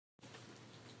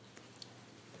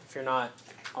If you're not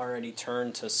already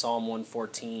turned to Psalm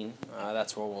 114,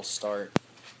 that's where we'll start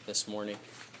this morning.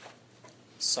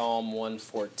 Psalm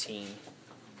 114.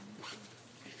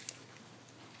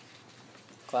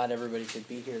 Glad everybody could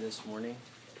be here this morning.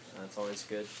 It's always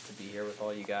good to be here with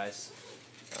all you guys.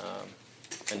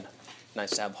 And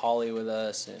nice to have Holly with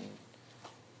us, and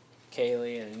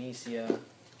Kaylee and Anicia,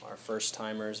 our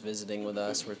first-timers visiting with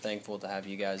us. We're thankful to have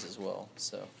you guys as well.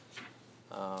 So,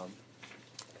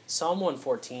 Psalm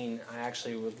 114, I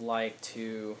actually would like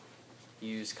to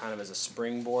use kind of as a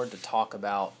springboard to talk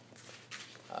about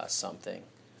something.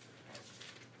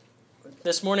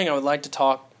 This morning I would like to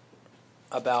talk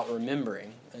about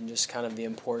remembering and just kind of the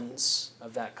importance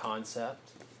of that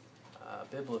concept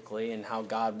biblically, and how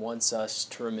God wants us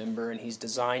to remember and He's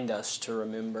designed us to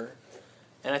remember.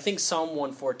 And I think Psalm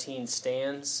 114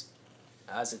 stands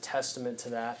as a testament to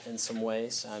that in some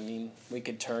ways. I mean, we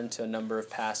could turn to a number of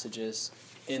passages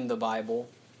in the Bible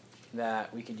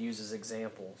that we could use as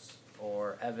examples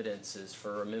or evidences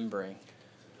for remembering.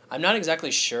 I'm not exactly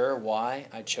sure why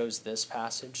I chose this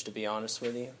passage, to be honest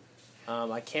with you.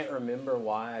 I can't remember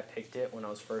why I picked it when I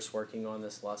was first working on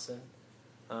this lesson,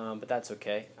 but that's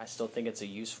okay. I still think it's a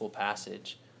useful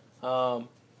passage. And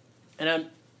I'm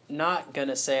not going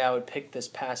to say I would pick this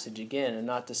passage again, and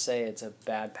not to say it's a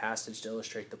bad passage to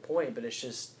illustrate the point, but it's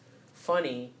just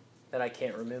funny that I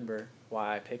can't remember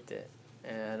why I picked it.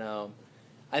 And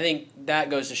I think that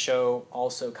goes to show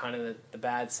also kind of the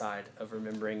bad side of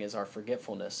remembering is our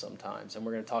forgetfulness sometimes, and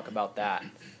we're going to talk about that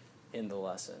in the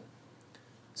lesson.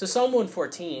 So Psalm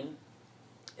 114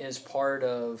 is part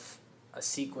of a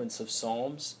sequence of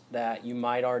psalms that you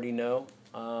might already know,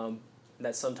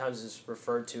 that sometimes is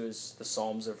referred to as the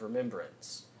Psalms of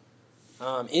Remembrance.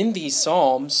 In these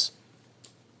psalms,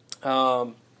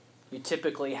 you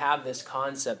typically have this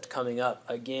concept coming up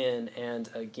again and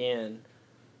again.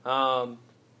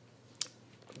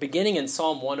 Beginning in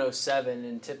Psalm 107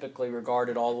 and typically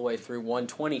regarded all the way through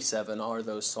 127 are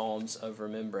those Psalms of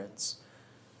Remembrance.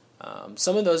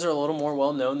 Some of those are a little more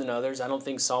well known than others. I don't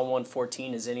think Psalm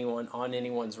 114 is on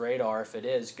anyone's radar. If it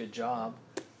is, good job.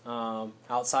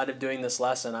 Outside of doing this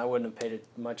lesson, I wouldn't have paid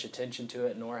much attention to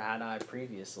it, nor had I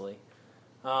previously.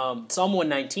 Psalm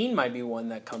 119 might be one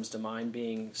that comes to mind,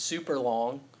 being super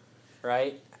long,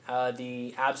 right?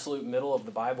 The absolute middle of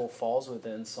the Bible falls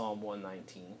within Psalm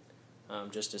 119,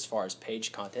 just as far as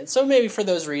page content. So maybe for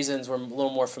those reasons, we're a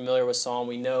little more familiar with Psalm.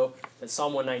 We know that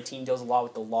Psalm 119 deals a lot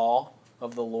with the law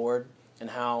of the Lord and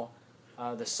how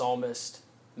the psalmist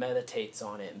meditates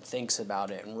on it and thinks about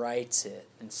it and writes it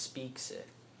and speaks it.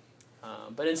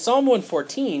 But in Psalm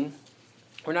 114,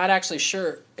 we're not actually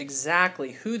sure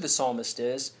exactly who the psalmist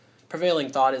is. Prevailing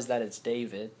thought is that it's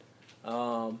David.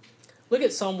 Look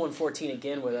at Psalm 114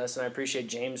 again with us, and I appreciate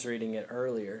James reading it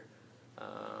earlier.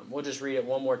 We'll just read it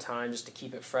one more time just to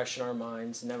keep it fresh in our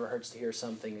minds. It never hurts to hear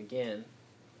something again.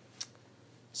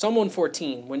 Psalm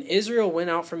 114, when Israel went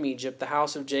out from Egypt, the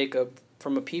house of Jacob,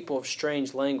 from a people of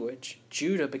strange language,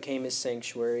 Judah became his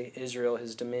sanctuary, Israel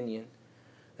his dominion.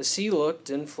 The sea looked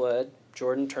and fled,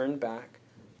 Jordan turned back.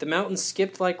 The mountains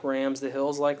skipped like rams, the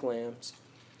hills like lambs.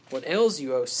 What ails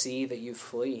you, O sea, that you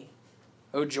flee?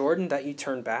 O Jordan, that you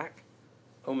turn back?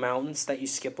 O mountains, that you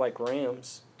skip like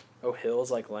rams? O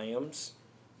hills like lambs?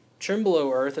 Tremble,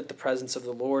 O earth, at the presence of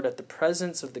the Lord, at the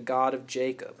presence of the God of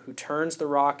Jacob, who turns the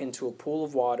rock into a pool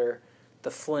of water, the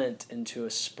flint into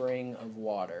a spring of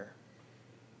water.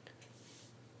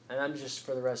 And I'm just,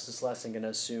 for the rest of this lesson, going to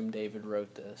assume David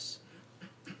wrote this.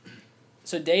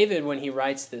 So David, when he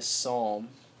writes this psalm,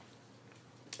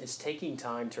 is taking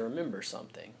time to remember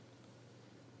something.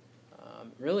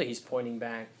 Really, he's pointing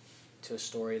back to a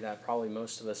story that probably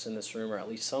most of us in this room are at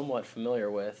least somewhat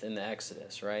familiar with in the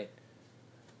Exodus, right?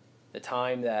 The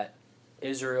time that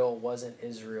Israel wasn't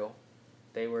Israel.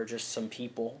 They were just some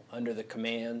people under the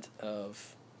command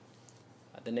of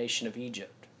the nation of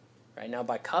Egypt. Right now,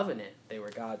 by covenant, they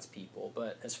were God's people.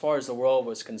 But as far as the world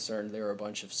was concerned, they were a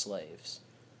bunch of slaves.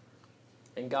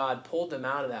 And God pulled them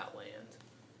out of that land.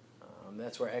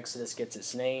 That's where Exodus gets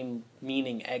its name,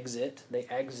 meaning exit. They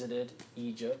exited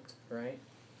Egypt, right?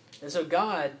 And so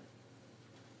God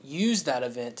used that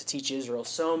event to teach Israel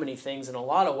so many things. In a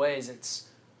lot of ways, it's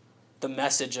the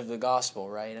message of the gospel,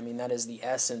 right? I mean, that is the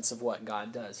essence of what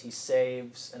God does. He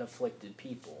saves an afflicted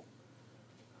people.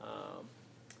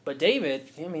 But David,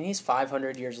 I mean, he's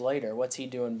 500 years later. What's he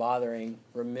doing bothering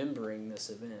remembering this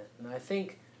event? And I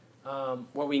think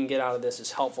what we can get out of this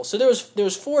is helpful. So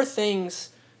there's four things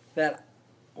that,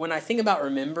 when I think about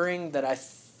remembering, that I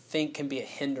think can be a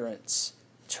hindrance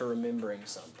to remembering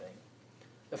something.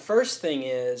 The first thing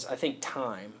is, I think,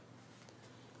 time.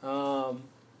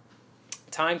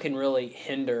 time can really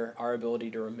hinder our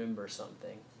ability to remember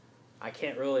something. I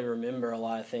can't really remember a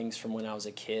lot of things from when I was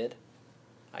a kid.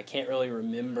 I can't really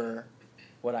remember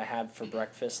what I had for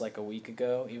breakfast like a week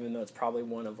ago, even though it's probably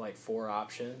one of like 4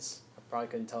 options. I probably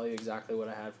couldn't tell you exactly what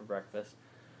I had for breakfast.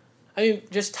 I mean,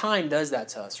 just time does that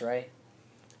to us, right?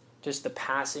 Just the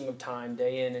passing of time,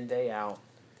 day in and day out,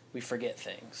 we forget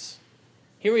things.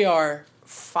 Here we are,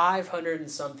 500 and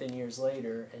something years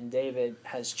later, and David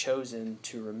has chosen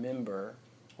to remember,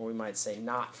 or we might say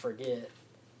not forget,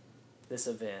 this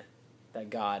event that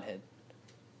God had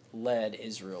led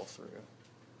Israel through.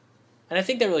 And I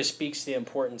think that really speaks to the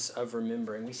importance of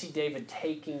remembering. We see David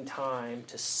taking time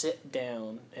to sit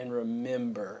down and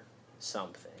remember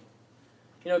something.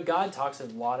 You know, God talks a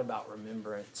lot about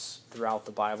remembrance throughout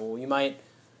the Bible. You might,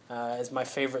 as my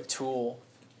favorite tool,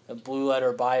 a Blue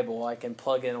Letter Bible, I can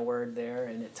plug in a word there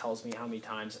and it tells me how many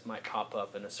times it might pop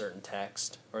up in a certain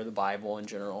text, or the Bible in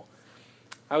general.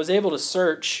 I was able to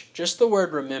search just the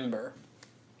word remember,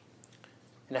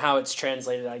 and how it's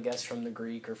translated, I guess, from the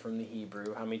Greek or from the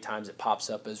Hebrew, how many times it pops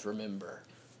up as remember,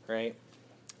 right?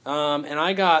 And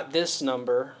I got this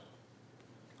number,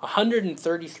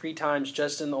 133 times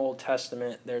just in the Old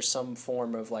Testament, there's some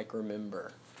form of like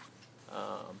remember.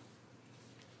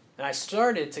 And I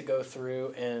started to go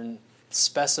through and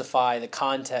specify the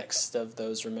context of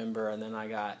those remember, and then I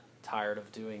got tired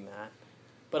of doing that.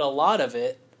 But a lot of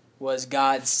it was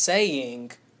God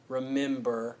saying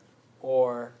remember,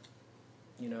 or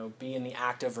be in the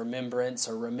act of remembrance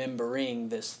or remembering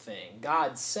this thing.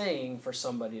 God's saying for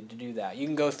somebody to do that. You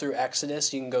can go through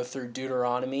Exodus, you can go through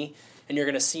Deuteronomy, and you're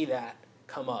going to see that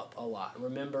come up a lot.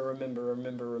 Remember, remember,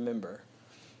 remember, remember.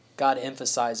 God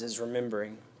emphasizes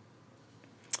remembering.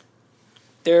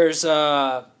 There's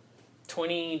 20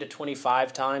 to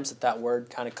 25 times that word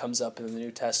kind of comes up in the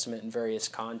New Testament in various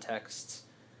contexts.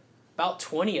 About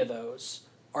 20 of those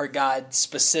are God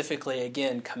specifically,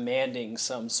 again, commanding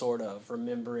some sort of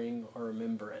remembering or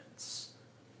remembrance.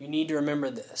 You need to remember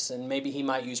this. And maybe he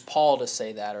might use Paul to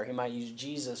say that, or he might use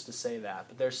Jesus to say that.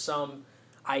 But there's some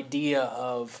idea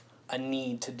of a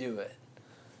need to do it.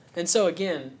 And so,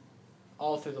 again,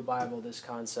 all through the Bible, this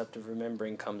concept of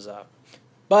remembering comes up.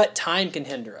 But time can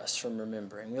hinder us from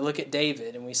remembering. We look at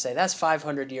David and we say, that's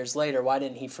 500 years later. Why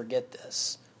didn't he forget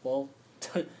this? Well,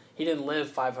 he didn't live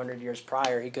 500 years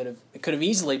prior. It could have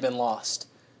easily been lost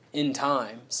in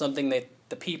time, something that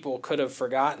the people could have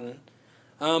forgotten.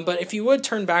 But if you would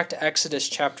turn back to Exodus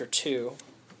chapter 2.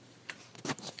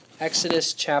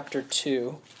 Exodus chapter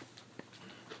 2.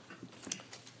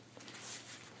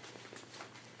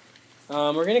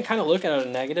 We're going to kind of look at a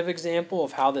negative example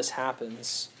of how this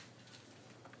happens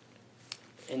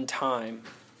in time.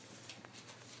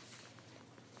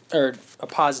 Or a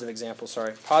positive example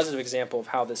of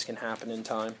how this can happen in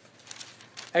time.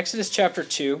 Exodus chapter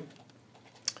 2.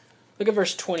 Look at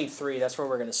verse 23. That's where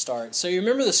we're going to start. So you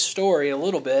remember the story a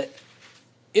little bit.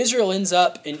 Israel ends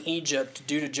up in Egypt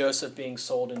due to Joseph being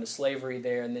sold into slavery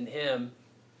there, and then him,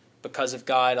 because of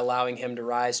God allowing him to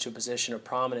rise to a position of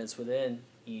prominence within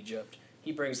Egypt,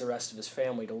 he brings the rest of his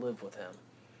family to live with him.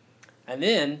 And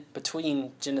then,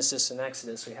 between Genesis and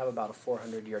Exodus, we have about a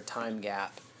 400-year time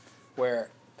gap where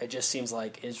it just seems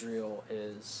like Israel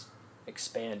is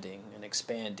expanding and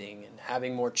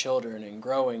having more children and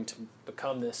growing to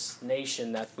become this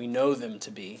nation that we know them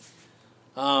to be,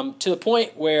 to the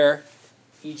point where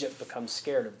Egypt becomes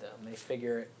scared of them.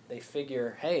 They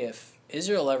figure, hey, if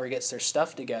Israel ever gets their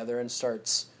stuff together and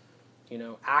starts,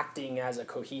 acting as a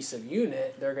cohesive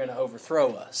unit, they're going to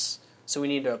overthrow us. So we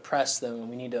need to oppress them and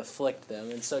we need to afflict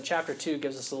them. And so chapter 2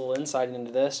 gives us a little insight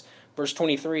into this. Verse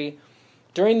 23,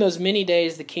 during those many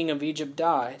days the king of Egypt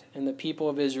died, and the people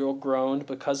of Israel groaned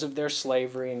because of their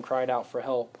slavery and cried out for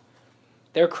help.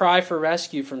 Their cry for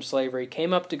rescue from slavery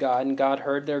came up to God, and God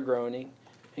heard their groaning.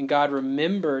 And God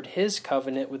remembered his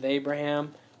covenant with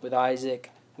Abraham, with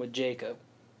Isaac, with Jacob.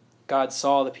 God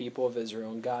saw the people of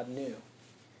Israel, and God knew.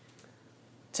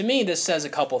 To me, this says a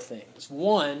couple things.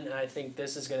 One, and I think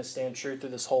this is going to stand true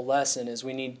through this whole lesson, is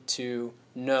we need to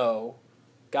know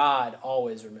God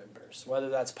always remembers. Whether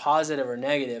that's positive or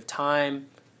negative, time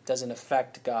doesn't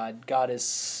affect God. God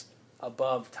is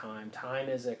above time. Time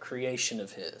is a creation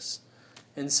of his.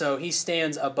 And so he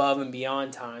stands above and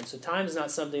beyond time. So time is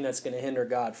not something that's going to hinder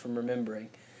God from remembering.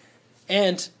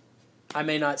 And I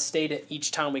may not state it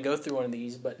each time we go through one of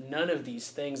these, but none of these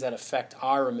things that affect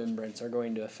our remembrance are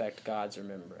going to affect God's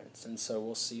remembrance. And so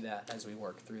we'll see that as we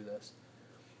work through this.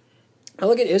 I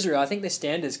look at Israel. I think they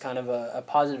stand as kind of a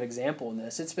positive example in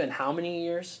this. It's been how many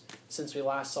years since we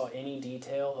last saw any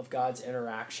detail of God's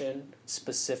interaction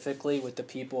specifically with the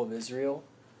people of Israel?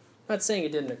 I'm not saying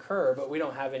it didn't occur, but we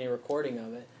don't have any recording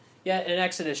of it. Yet in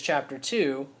Exodus chapter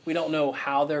 2, we don't know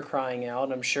how they're crying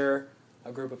out. I'm sure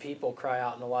a group of people cry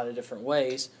out in a lot of different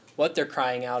ways. What they're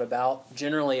crying out about,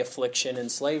 generally affliction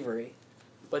and slavery,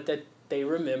 but that they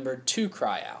remembered to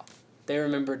cry out. They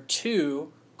remembered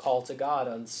to call to God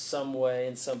in some way,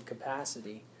 in some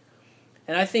capacity.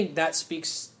 And I think that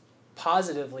speaks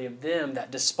positively of them,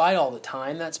 that despite all the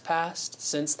time that's passed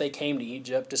since they came to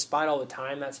Egypt, despite all the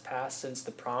time that's passed since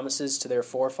the promises to their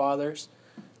forefathers,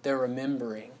 they're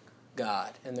remembering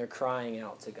God and they're crying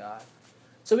out to God.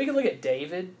 So we can look at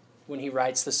David when he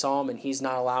writes the psalm, and he's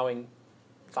not allowing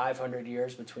 500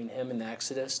 years between him and the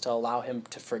Exodus to allow him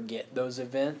to forget those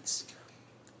events.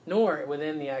 Nor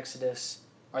within the Exodus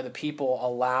are the people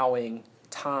allowing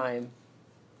time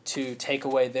to take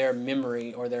away their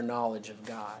memory or their knowledge of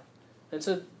God. And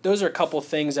so those are a couple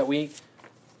things that we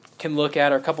can look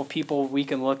at, or a couple people we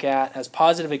can look at as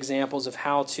positive examples of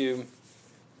how to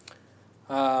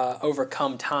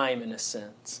overcome time in a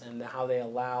sense, and how they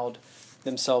allowed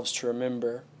themselves to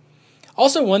remember.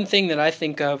 Also, one thing that I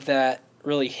think of that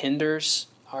really hinders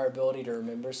our ability to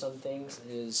remember some things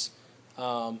is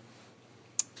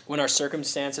when our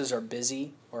circumstances are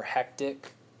busy or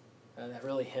hectic. That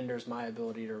really hinders my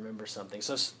ability to remember something.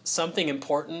 So something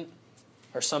important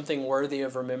or something worthy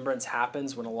of remembrance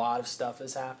happens when a lot of stuff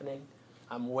is happening.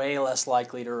 I'm way less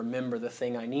likely to remember the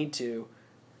thing I need to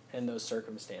in those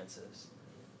circumstances.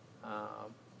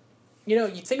 You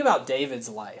think about David's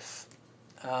life.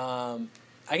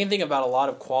 I can think about a lot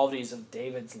of qualities of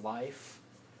David's life,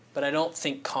 but I don't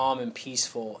think calm and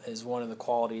peaceful is one of the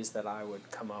qualities that I would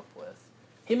come up with.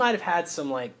 He might have had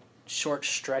some short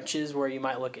stretches where you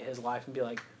might look at his life and be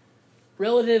like,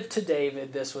 relative to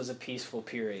David, this was a peaceful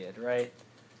period, right?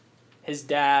 His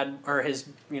dad or his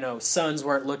sons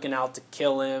weren't looking out to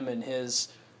kill him, and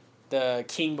the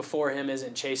king before him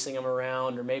isn't chasing him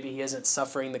around, or maybe he isn't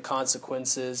suffering the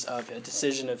consequences of a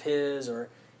decision of his, or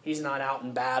he's not out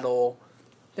in battle.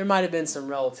 There might have been some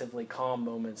relatively calm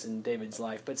moments in David's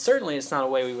life, but certainly it's not a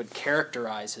way we would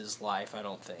characterize his life, I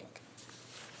don't think.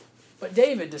 But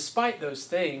David, despite those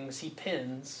things, he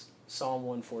pens Psalm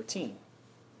 114.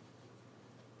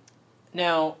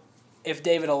 Now, if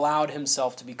David allowed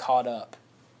himself to be caught up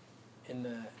in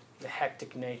the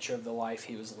hectic nature of the life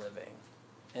he was living,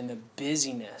 and the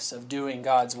busyness of doing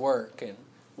God's work and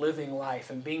living life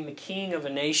and being the king of a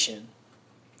nation,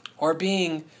 or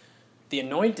being the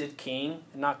anointed king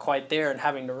and not quite there and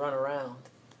having to run around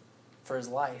for his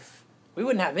life, we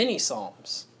wouldn't have any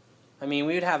psalms. We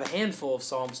would have a handful of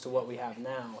psalms to what we have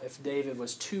now if David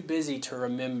was too busy to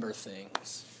remember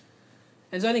things.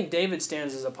 And so I think David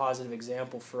stands as a positive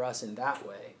example for us in that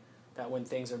way, that when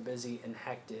things are busy and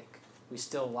hectic, we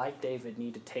still, like David,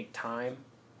 need to take time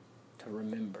to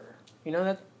remember.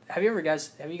 Have you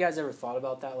guys ever thought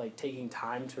about that, like taking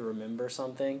time to remember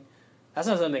something? That's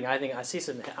not something I think I see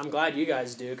some. I'm glad you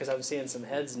guys do, because I'm seeing some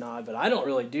heads nod, but I don't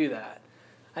really do that.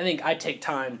 I think I take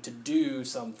time to do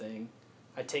something.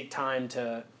 I take time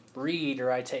to read,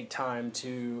 or I take time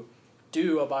to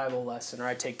do a Bible lesson, or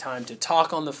I take time to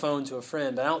talk on the phone to a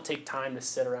friend, but I don't take time to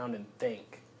sit around and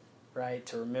think, right,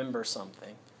 to remember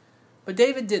something. But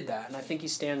David did that, and I think he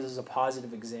stands as a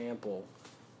positive example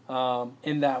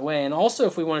in that way. And also,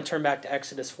 if we want to turn back to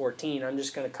Exodus 14, I'm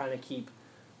just going to kind of keep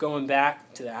going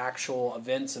back to the actual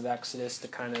events of Exodus to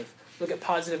kind of look at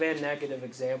positive and negative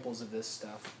examples of this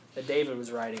stuff that David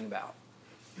was writing about.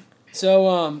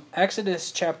 So,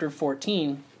 Exodus chapter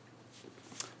 14,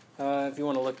 if you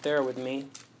want to look there with me.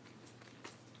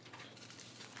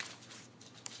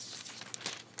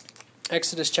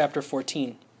 Exodus chapter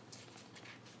 14.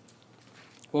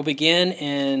 We'll begin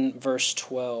in verse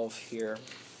 12 here.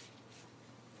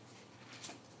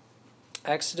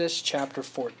 Exodus chapter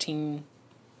 14,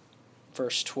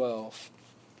 verse 12.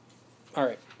 All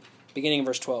right, beginning in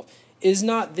verse 12. Is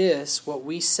not this what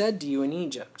we said to you in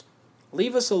Egypt?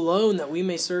 Leave us alone that we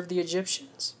may serve the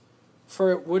Egyptians.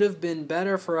 For it would have been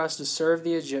better for us to serve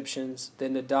the Egyptians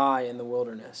than to die in the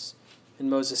wilderness. And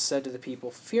Moses said to the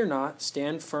people, Fear not,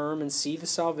 stand firm and see the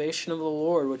salvation of the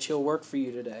Lord, which he'll work for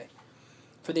you today.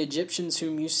 For the Egyptians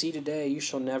whom you see today, you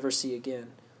shall never see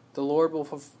again. The Lord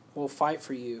will fight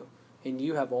for you, and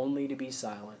you have only to be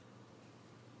silent.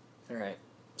 All right.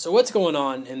 So what's going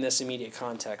on in this immediate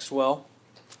context? Well,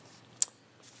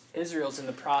 Israel's in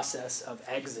the process of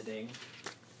exiting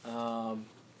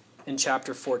in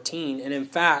chapter 14. And in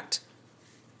fact,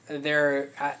 they're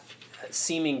at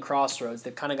seeming crossroads.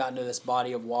 They've kind of gotten to this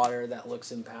body of water that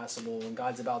looks impassable, and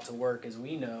God's about to work, as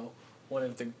we know, one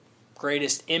of the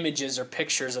greatest images or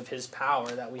pictures of his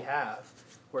power that we have,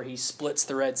 where he splits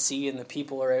the Red Sea and the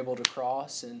people are able to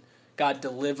cross, and God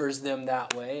delivers them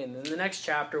that way. And in the next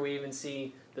chapter, we even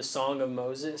see the Song of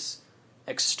Moses,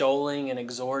 extolling and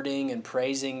exhorting and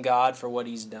praising God for what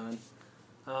he's done.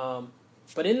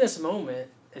 But in this moment,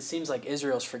 it seems like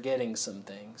Israel's forgetting some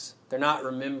things. They're not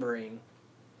remembering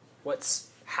what's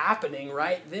happening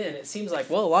right then. It seems like,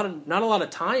 well, not a lot of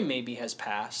time maybe has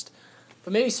passed,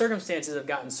 but maybe circumstances have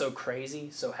gotten so crazy,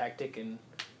 so hectic and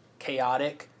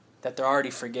chaotic that they're already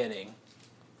forgetting.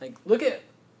 Like, look at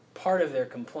part of their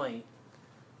complaint.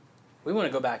 We want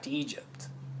to go back to Egypt.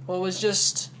 Well, it was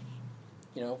just,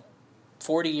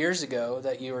 40 years ago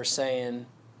that you were saying,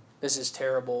 this is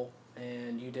terrible,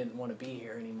 and you didn't want to be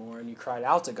here anymore, and you cried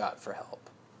out to God for help,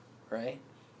 right?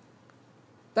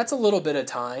 That's a little bit of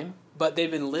time, but they've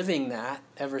been living that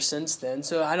ever since then,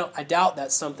 so I doubt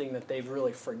that's something that they've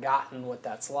really forgotten what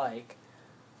that's like.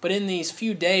 But in these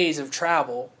few days of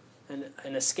travel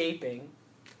and escaping,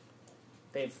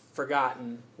 they've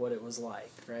forgotten what it was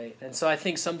like, right? And so I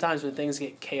think sometimes when things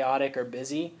get chaotic or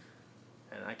busy,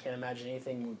 and I can't imagine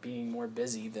anything being more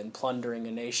busy than plundering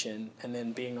a nation and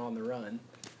then being on the run,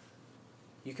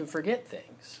 you can forget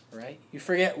things, right? You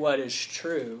forget what is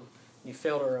true. You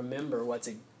fail to remember what's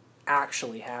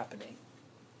actually happening.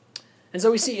 And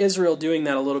so we see Israel doing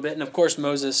that a little bit. And of course,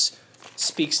 Moses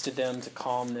speaks to them to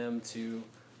calm them, to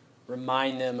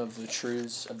remind them of the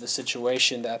truths of the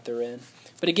situation that they're in.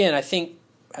 But again, I think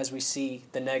as we see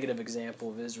the negative example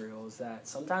of Israel is that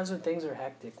sometimes when things are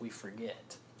hectic, we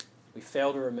forget. We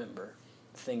fail to remember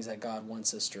the things that God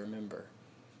wants us to remember.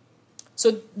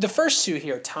 So the first two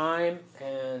here, time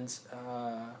and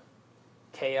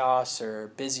chaos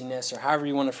or busyness or however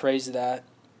you want to phrase that,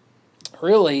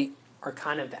 really are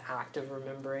kind of the act of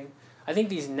remembering. I think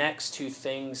these next two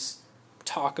things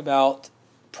talk about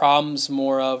problems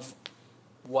more of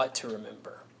what to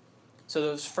remember. So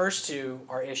those first two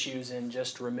are issues in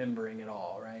just remembering it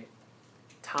all, right?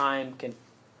 Time can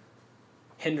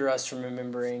hinder us from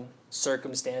remembering.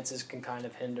 Circumstances can kind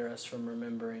of hinder us from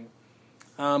remembering.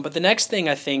 But the next thing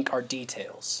I think are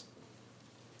details.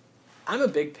 I'm a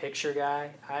big picture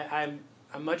guy. I'm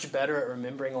much better at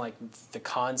remembering like the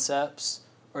concepts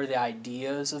or the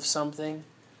ideas of something.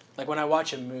 Like when I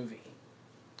watch a movie,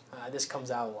 this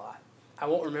comes out a lot. I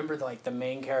won't remember the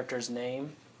main character's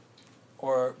name,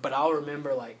 but I'll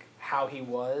remember like how he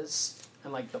was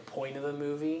and like the point of the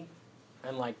movie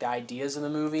and like the ideas of the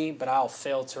movie, but I'll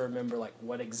fail to remember like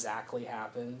what exactly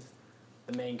happened,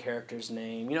 the main character's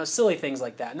name, silly things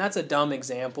like that. And that's a dumb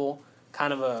example,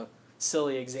 kind of a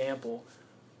silly example.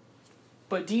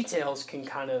 But details can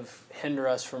kind of hinder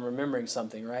us from remembering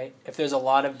something, right? If there's a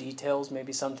lot of details,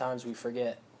 maybe sometimes we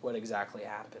forget what exactly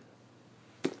happened.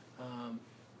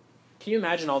 Can you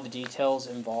imagine all the details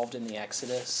involved in the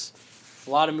Exodus? A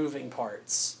lot of moving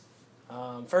parts.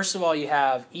 First of all, you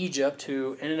have Egypt,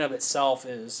 who in and of itself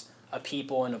is a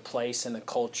people and a place and a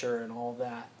culture and all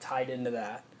that tied into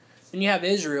that. Then you have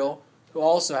Israel, who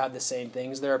also have the same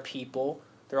things. They're a people.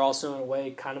 They're also, in a way,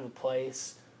 kind of a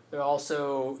place. There are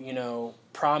also,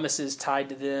 promises tied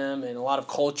to them and a lot of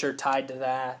culture tied to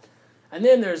that. And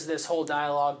then there's this whole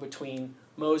dialogue between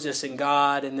Moses and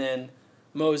God, and then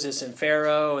Moses and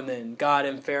Pharaoh, and then God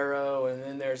and Pharaoh, and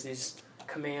then there's these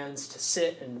commands to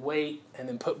sit and wait and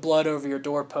then put blood over your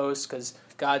doorposts because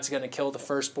God's going to kill the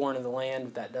firstborn of the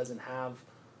land that doesn't have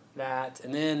that.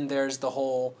 And then there's the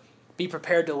whole be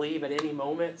prepared to leave at any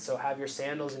moment, so have your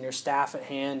sandals and your staff at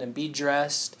hand and be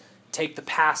dressed. Take the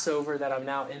Passover that I'm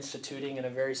now instituting in a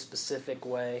very specific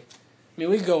way. I mean,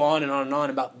 we could go on and on and on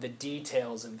about the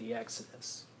details of the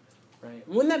Exodus, right?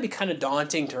 Wouldn't that be kind of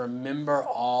daunting to remember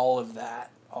all of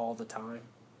that all the time?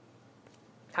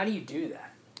 How do you do that?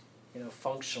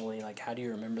 Functionally, like how do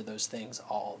you remember those things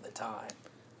all the time?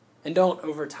 And don't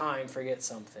over time forget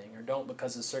something, or don't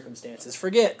because of circumstances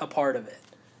forget a part of it,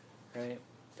 right?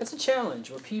 That's a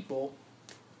challenge. We're people.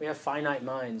 We have finite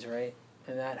minds, right?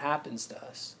 And that happens to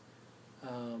us.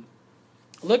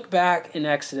 Look back in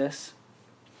Exodus.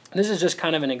 This is just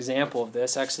kind of an example of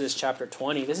this. Exodus chapter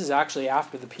 20. This is actually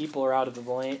after the people are out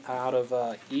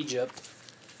of Egypt.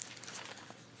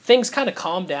 Things kind of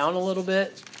calm down a little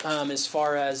bit as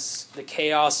far as the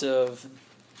chaos of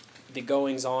the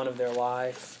goings-on of their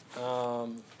life.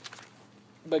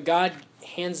 But God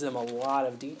hands them a lot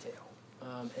of detail.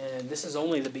 And this is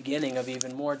only the beginning of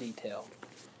even more detail.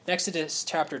 In Exodus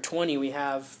chapter 20, we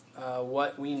have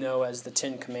what we know as the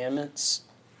Ten Commandments,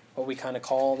 what we kind of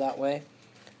call that way.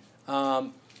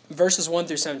 Verses 1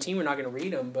 through 17, we're not going to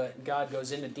read them, but God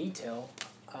goes into detail.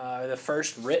 The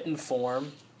first written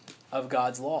form of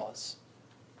God's laws.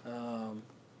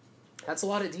 That's a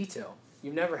lot of detail.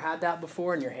 You've never had that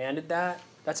before and you're handed that.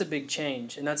 That's a big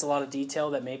change, and that's a lot of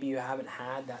detail that maybe you haven't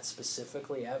had that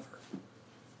specifically ever.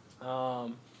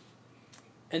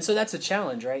 And so that's a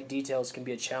challenge, right? Details can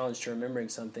be a challenge to remembering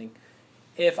something.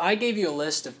 If I gave you a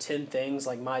list of 10 things,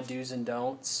 like my do's and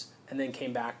don'ts, and then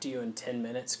came back to you in 10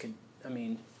 minutes,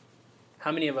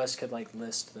 how many of us could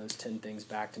list those 10 things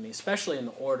back to me, especially in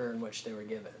the order in which they were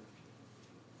given?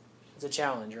 It's a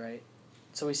challenge, right?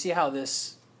 So we see how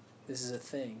this is a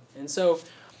thing. And so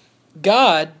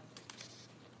God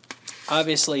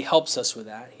obviously helps us with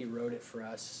that. He wrote it for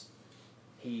us.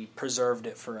 He preserved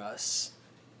it for us.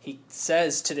 He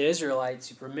says to the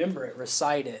Israelites, remember it,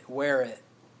 recite it, wear it,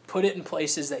 put it in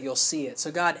places that you'll see it.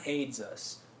 So God aids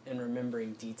us in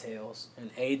remembering details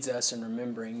and aids us in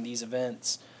remembering these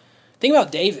events. Think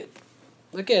about David.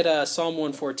 Look at Psalm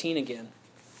 114 again.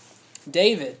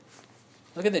 David,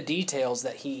 look at the details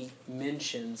that he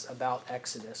mentions about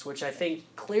Exodus, which I think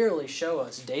clearly show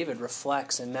us David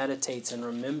reflects and meditates and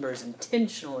remembers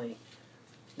intentionally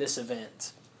this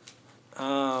event.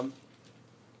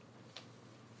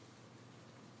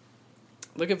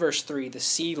 Look at verse 3. The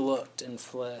sea looked and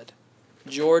fled.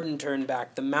 Jordan turned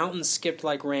back. The mountains skipped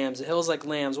like rams, the hills like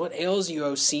lambs. What ails you,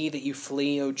 O sea, that you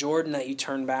flee? O Jordan, that you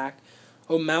turn back?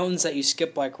 O mountains, that you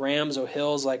skip like rams? O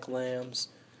hills like lambs?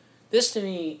 This to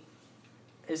me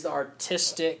is the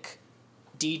artistic,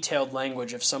 detailed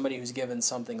language of somebody who's given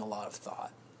something a lot of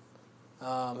thought,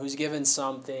 who's given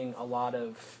something a lot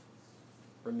of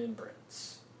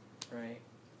remembrance, right?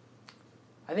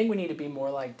 I think we need to be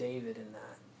more like David in that.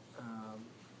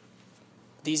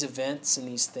 These events and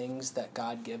these things that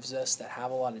God gives us that have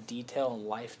a lot of detail and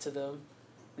life to them,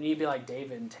 we need to be like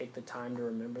David and take the time to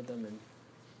remember them and,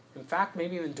 in fact,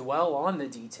 maybe even dwell on the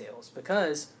details.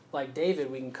 Because, like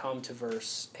David, we can come to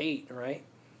verse 8, right?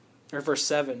 Or verse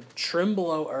 7.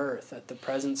 Tremble, O earth, at the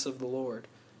presence of the Lord,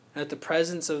 at the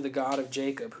presence of the God of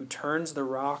Jacob, who turns the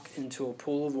rock into a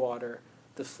pool of water,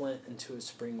 the flint into a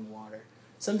spring of water.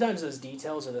 Sometimes those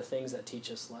details are the things that teach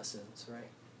us lessons,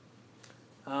 right?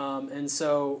 And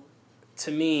so,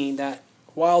 to me, that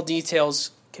while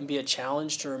details can be a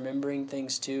challenge to remembering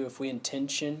things too, if we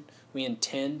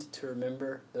intend to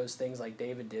remember those things like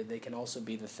David did, they can also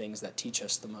be the things that teach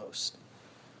us the most.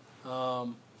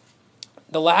 The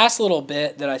last little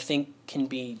bit that I think can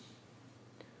be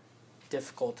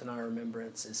difficult in our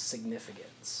remembrance is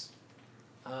significance.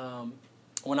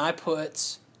 When I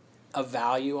put a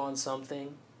value on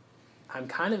something, I'm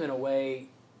kind of in a way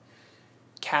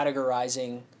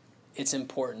categorizing its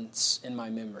importance in my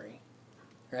memory,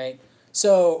 right?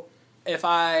 So if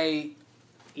I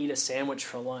eat a sandwich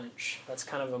for lunch, that's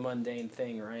kind of a mundane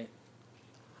thing, right?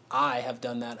 I have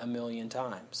done that a million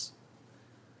times.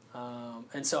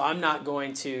 And so I'm not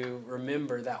going to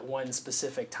remember that one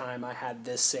specific time I had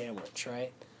this sandwich,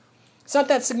 right? It's not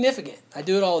that significant. I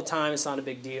do it all the time. It's not a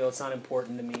big deal. It's not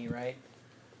important to me, right?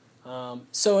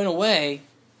 So in a way,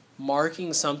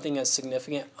 marking something as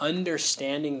significant,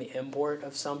 understanding the import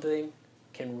of something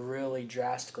can really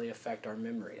drastically affect our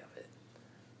memory of it.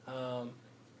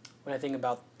 When I think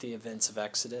about the events of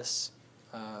Exodus,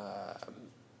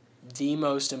 the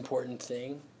most important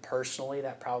thing, personally,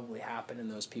 that probably happened in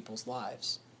those people's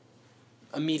lives,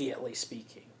 immediately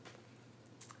speaking.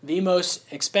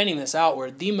 Expanding this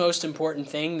outward, the most important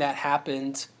thing that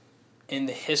happened in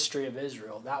the history of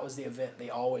Israel, that was the event they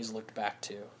always looked back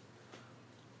to.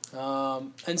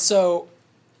 And so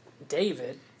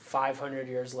David, 500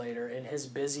 years later, in his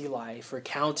busy life,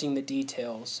 recounting the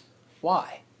details.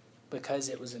 Why? Because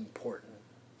it was important,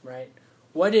 right?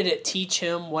 What did it teach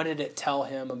him? What did it tell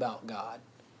him about God?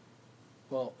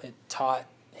 Well, it taught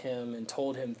him and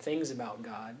told him things about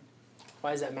God.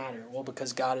 Why does that matter? Well,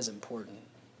 because God is important,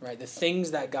 right? The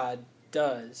things that God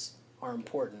does are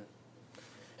important.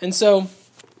 And so,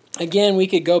 again, we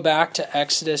could go back to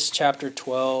Exodus chapter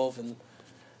 12,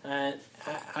 and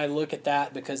I look at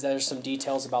that because there's some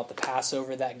details about the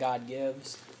Passover that God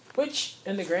gives, which,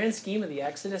 in the grand scheme of the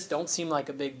Exodus, don't seem like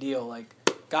a big deal. Like,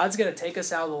 God's going to take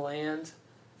us out of the land.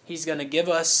 He's going to give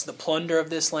us the plunder of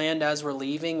this land as we're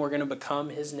leaving. We're going to become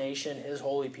His nation, His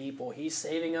holy people. He's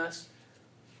saving us.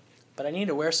 But I need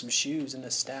to wear some shoes and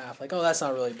a staff. Like, oh, that's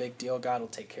not really a big deal. God will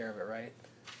take care of it, right?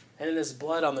 And then this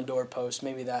blood on the doorpost,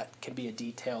 maybe that can be a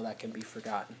detail that can be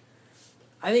forgotten.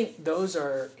 I think those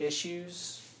are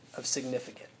issues of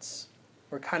significance.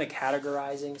 We're kind of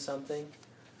categorizing something.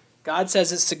 God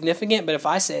says it's significant, but if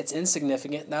I say it's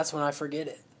insignificant, that's when I forget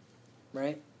it,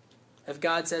 right? If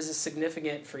God says it's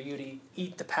significant for you to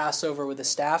eat the Passover with a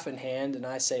staff in hand, and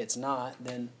I say it's not,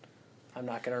 then I'm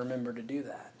not going to remember to do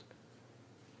that.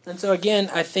 And so again,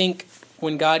 I think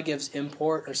when God gives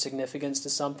import or significance to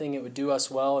something, it would do us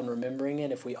well in remembering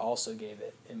it if we also gave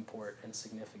it import and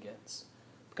significance.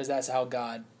 Because that's how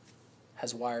God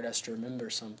has wired us to remember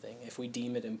something, if we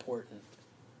deem it important.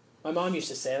 My mom used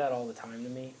to say that all the time to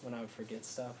me when I would forget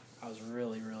stuff. I was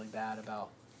really, really bad about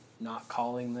not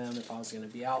calling them if I was going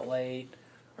to be out late,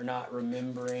 or not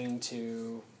remembering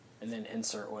to, and then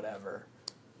insert whatever.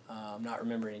 Not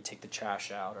remembering to take the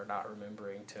trash out, or not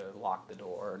remembering to lock the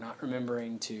door, or not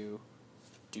remembering to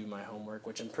do my homework,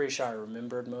 which I'm pretty sure I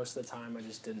remembered most of the time. I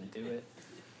just didn't do it.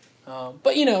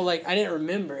 But, I didn't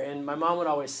remember, and my mom would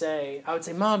always say, I would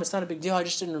say, Mom, it's not a big deal, I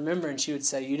just didn't remember, and she would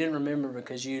say, you didn't remember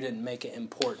because you didn't make it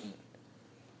important.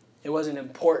 It wasn't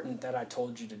important that I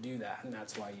told you to do that, and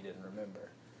that's why you didn't remember.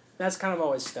 And that's kind of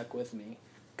always stuck with me.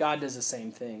 God does the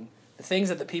same thing. The things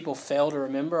that the people fail to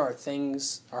remember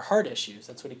are heart issues.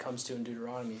 That's what he comes to in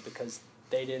Deuteronomy, because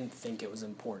they didn't think it was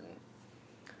important.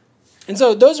 And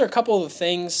so those are a couple of the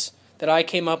things that I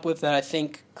came up with that I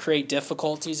think create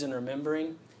difficulties in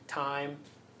remembering time,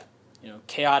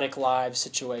 chaotic lives,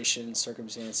 situations,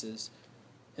 circumstances.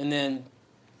 And then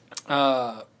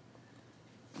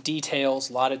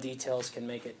details, a lot of details can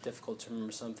make it difficult to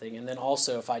remember something. And then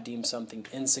also if I deem something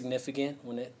insignificant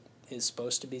when it is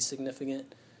supposed to be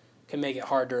significant, can make it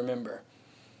hard to remember.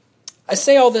 I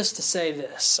say all this to say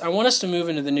this. I want us to move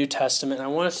into the New Testament, and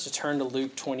I want us to turn to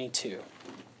Luke 22.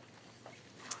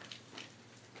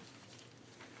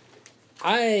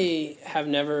 I have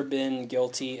never been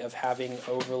guilty of having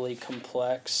overly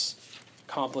complex,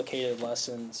 complicated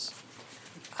lessons.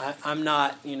 I'm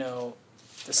not, the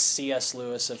C.S.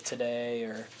 Lewis of today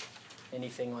or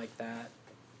anything like that.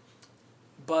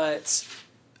 But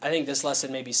I think this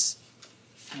lesson may be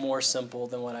more simple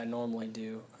than what I normally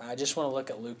do. I just want to look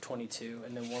at Luke 22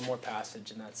 and then one more passage,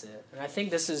 and that's it. And I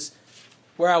think this is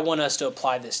where I want us to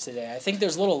apply this today. I think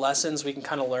there's little lessons we can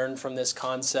kind of learn from this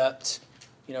concept.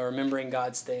 Remembering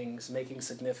God's things, making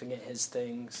significant his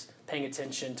things, paying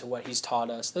attention to what he's taught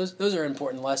us. Those are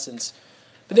important lessons.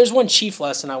 But there's one chief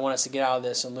lesson I want us to get out of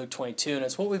this in Luke 22, and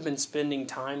it's what we've been spending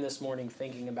time this morning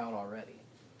thinking about already.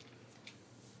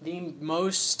 The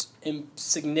most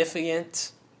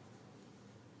significant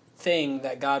thing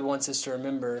that God wants us to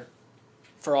remember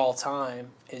for all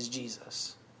time is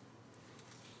Jesus.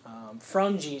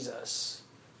 From Jesus,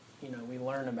 we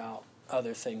learn about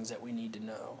other things that we need to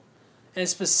know. And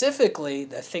specifically,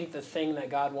 I think the thing that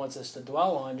God wants us to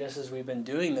dwell on, just as we've been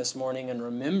doing this morning and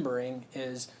remembering,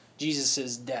 is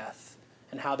Jesus' death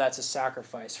and how that's a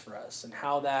sacrifice for us and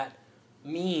how that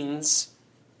means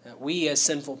that we as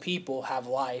sinful people have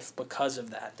life because of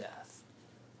that death.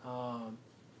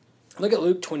 Look at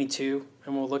Luke 22,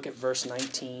 and we'll look at verse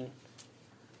 19,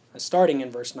 starting in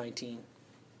verse 19.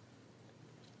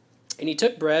 And he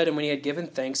took bread, and when he had given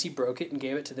thanks, he broke it and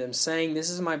gave it to them, saying, "This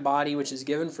is my body, which is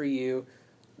given for you.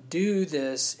 Do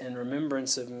this in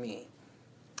remembrance of me."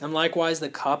 And likewise the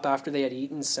cup after they had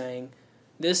eaten, saying,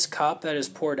 "This cup that is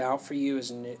poured out for you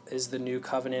is the new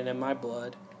covenant in my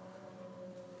blood."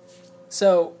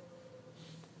 So,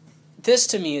 this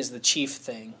to me is the chief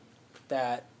thing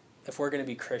that if we're going to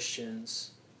be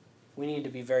Christians, we need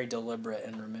to be very deliberate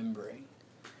in remembering.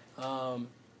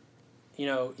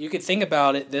 You could think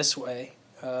about it this way.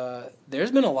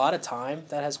 There's been a lot of time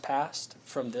that has passed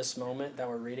from this moment that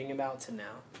we're reading about to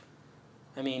now.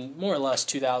 I mean, more or less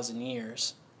 2,000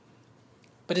 years.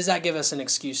 But does that give us an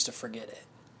excuse to forget it?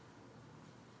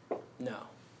 No.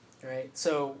 Right?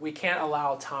 So we can't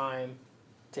allow time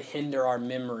to hinder our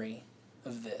memory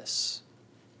of this.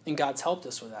 And God's helped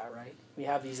us with that, right? We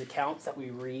have these accounts that we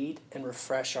read and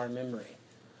refresh our memory.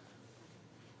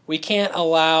 We can't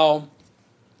allow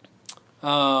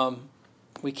our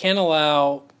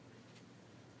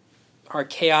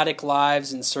chaotic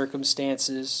lives and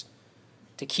circumstances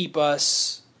to keep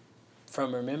us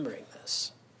from remembering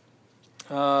this.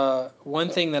 One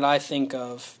thing that I think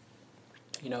of,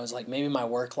 is like maybe my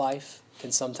work life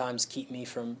can sometimes keep me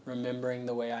from remembering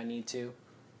the way I need to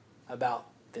about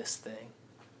this thing.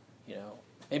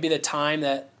 Maybe the time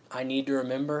that I need to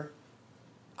remember,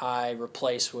 I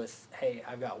replace with, hey,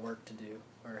 I've got work to do.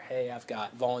 Or, hey, I've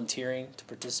got volunteering to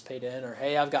participate in. Or,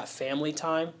 hey, I've got family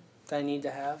time that I need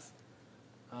to have.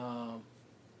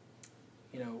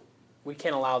 We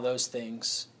can't allow those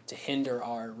things to hinder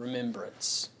our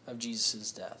remembrance of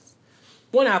Jesus' death.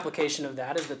 One application of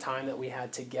that is the time that we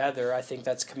had together. I think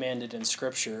that's commanded in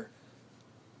Scripture,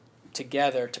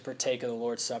 together to partake of the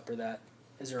Lord's Supper. That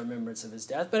is a remembrance of his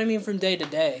death. But I mean, from day to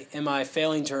day, am I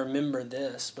failing to remember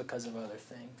this because of other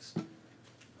things?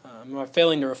 Am I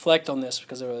failing to reflect on this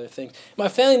because of other things? Am I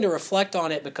failing to reflect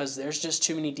on it because there's just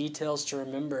too many details to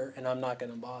remember and I'm not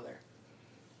going to bother?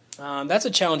 That's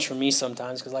a challenge for me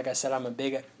sometimes because, like I said, I'm a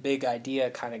big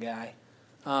idea kind of guy.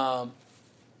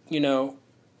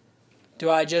 Do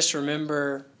I just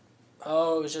remember,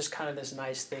 oh, it was just kind of this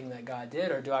nice thing that God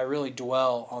did, or do I really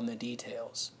dwell on the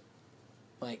details?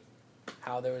 Like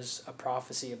how there was a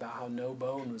prophecy about how no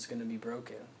bone was going to be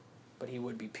broken, but he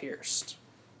would be pierced.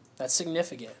 That's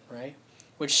significant, right?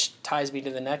 Which ties me to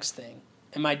the next thing.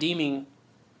 Am I deeming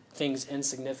things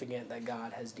insignificant that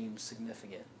God has deemed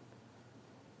significant?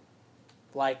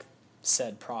 Like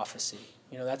said prophecy.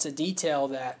 That's a detail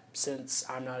that, since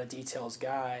I'm not a details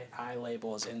guy, I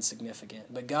label as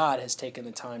insignificant. But God has taken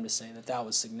the time to say that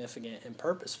was significant and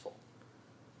purposeful.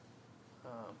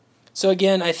 So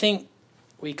again, I think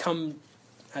we come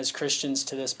as Christians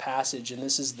to this passage, and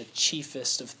this is the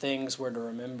chiefest of things we're to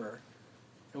remember.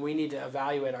 And we need to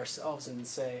evaluate ourselves and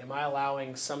say, am I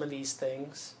allowing some of these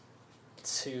things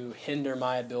to hinder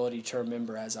my ability to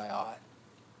remember as I ought?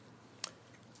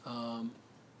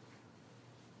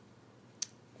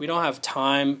 We don't have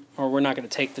time, or we're not going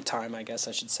to take the time, I guess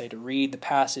I should say, to read the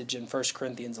passage in 1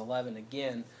 Corinthians 11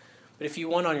 again. But if you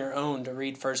want on your own to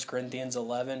read 1 Corinthians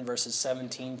 11, verses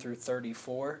 17 through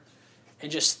 34,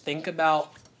 and just think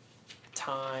about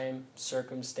time,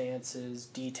 circumstances,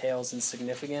 details, and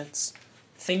significance,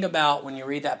 think about when you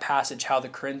read that passage how the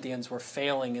Corinthians were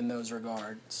failing in those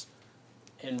regards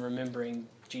in remembering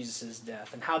Jesus'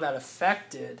 death and how that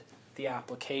affected the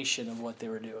application of what they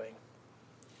were doing.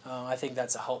 I think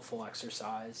that's a helpful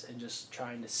exercise in just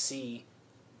trying to see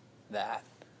that.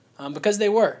 Because they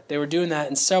were doing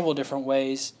that in several different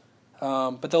ways.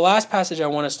 But the last passage I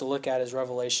want us to look at is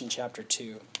Revelation chapter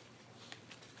 2.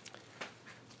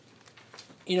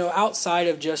 Outside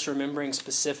of just remembering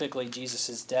specifically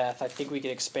Jesus' death, I think we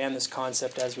could expand this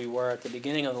concept as we were at the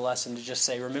beginning of the lesson to just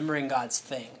say remembering God's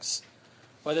things.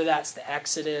 Whether that's the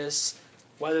Exodus,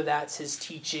 whether that's his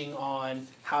teaching on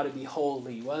how to be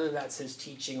holy, whether that's his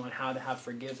teaching on how to have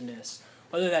forgiveness,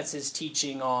 whether that's his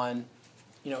teaching on,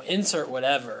 insert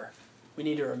whatever, we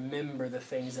need to remember the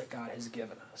things that God has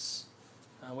given us.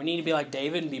 We need to be like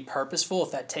David and be purposeful.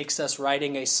 If that takes us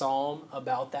writing a psalm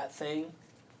about that thing,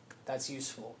 that's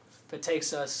useful. If it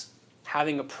takes us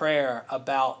having a prayer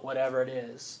about whatever it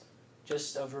is,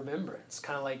 just of remembrance,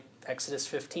 kind of like Exodus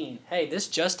 15. Hey, this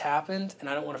just happened, and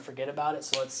I don't want to forget about it,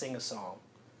 so let's sing a psalm,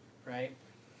 right?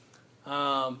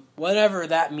 Whatever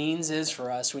that means is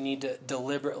for us, we need to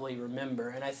deliberately remember,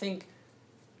 and I think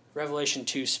Revelation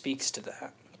 2 speaks to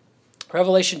that.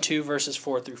 Revelation 2, verses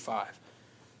 4 through 5.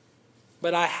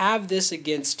 But I have this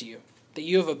against you, that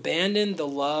you have abandoned the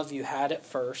love you had at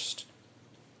first.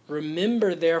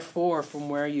 Remember, therefore, from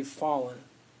where you've fallen.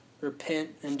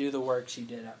 Repent and do the works you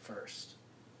did at first.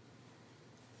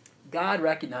 God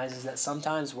recognizes that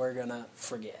sometimes we're going to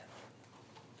forget,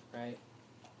 right?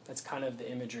 That's kind of the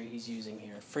imagery he's using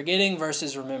here. Forgetting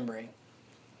versus remembering.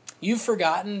 You've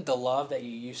forgotten the love that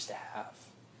you used to have.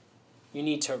 You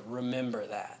need to remember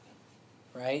that,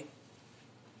 right?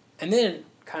 And then,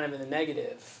 kind of in the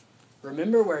negative,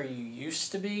 remember where you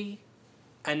used to be,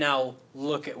 and now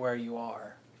look at where you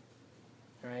are,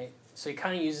 right? So he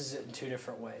kind of uses it in two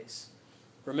different ways.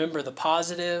 Remember the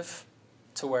positive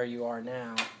to where you are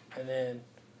now, and then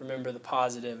remember the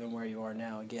positive and where you are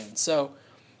now again. So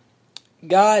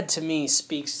God, to me,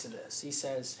 speaks to this. He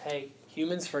says, hey,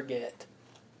 humans forget,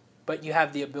 but you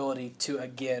have the ability to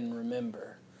again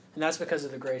remember. And that's because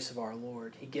of the grace of our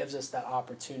Lord. He gives us that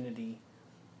opportunity.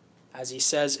 As he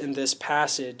says in this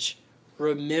passage,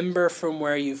 remember from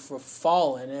where you've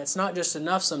fallen. And it's not just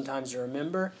enough sometimes to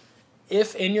remember.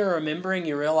 If in your remembering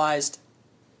you realized,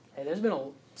 hey, there's been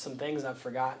some things I've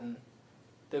forgotten,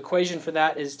 the equation for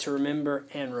that is to remember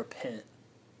and repent,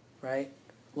 right?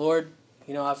 Lord,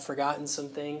 I've forgotten some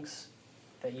things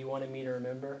that you wanted me to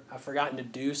remember. I've forgotten to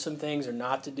do some things or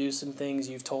not to do some things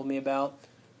you've told me about.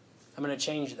 I'm going to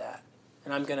change that.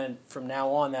 And I'm going to, from now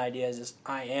on, the idea is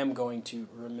I am going to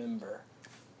remember.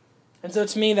 And so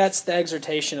to me, that's the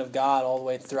exhortation of God all the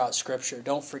way throughout Scripture.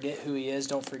 Don't forget who he is.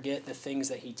 Don't forget the things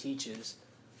that he teaches.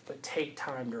 But take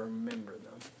time to remember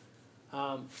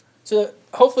them. So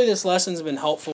hopefully this lesson's been helpful.